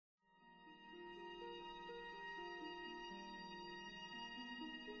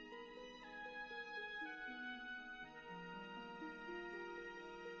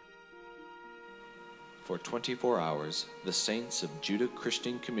For 24 hours, the saints of Judah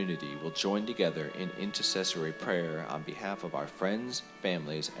Christian Community will join together in intercessory prayer on behalf of our friends,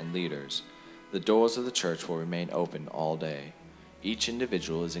 families, and leaders. The doors of the church will remain open all day. Each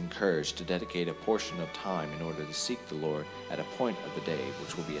individual is encouraged to dedicate a portion of time in order to seek the Lord at a point of the day,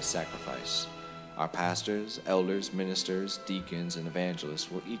 which will be a sacrifice. Our pastors, elders, ministers, deacons, and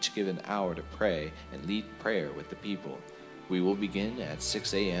evangelists will each give an hour to pray and lead prayer with the people. We will begin at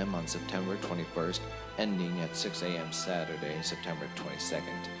 6 a.m. on September 21st, ending at 6 a.m. Saturday, September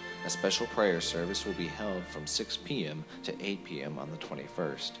 22nd. A special prayer service will be held from 6 p.m. to 8 p.m. on the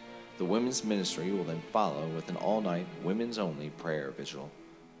 21st. The women's ministry will then follow with an all-night women's-only prayer vigil.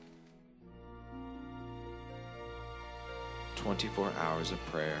 24 hours of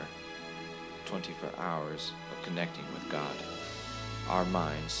prayer, 24 hours of connecting with God. Our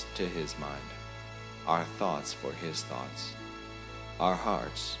minds to His mind, our thoughts for His thoughts, our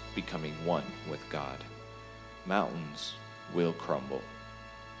hearts becoming one with God. Mountains will crumble,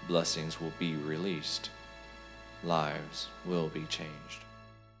 blessings will be released, lives will be changed.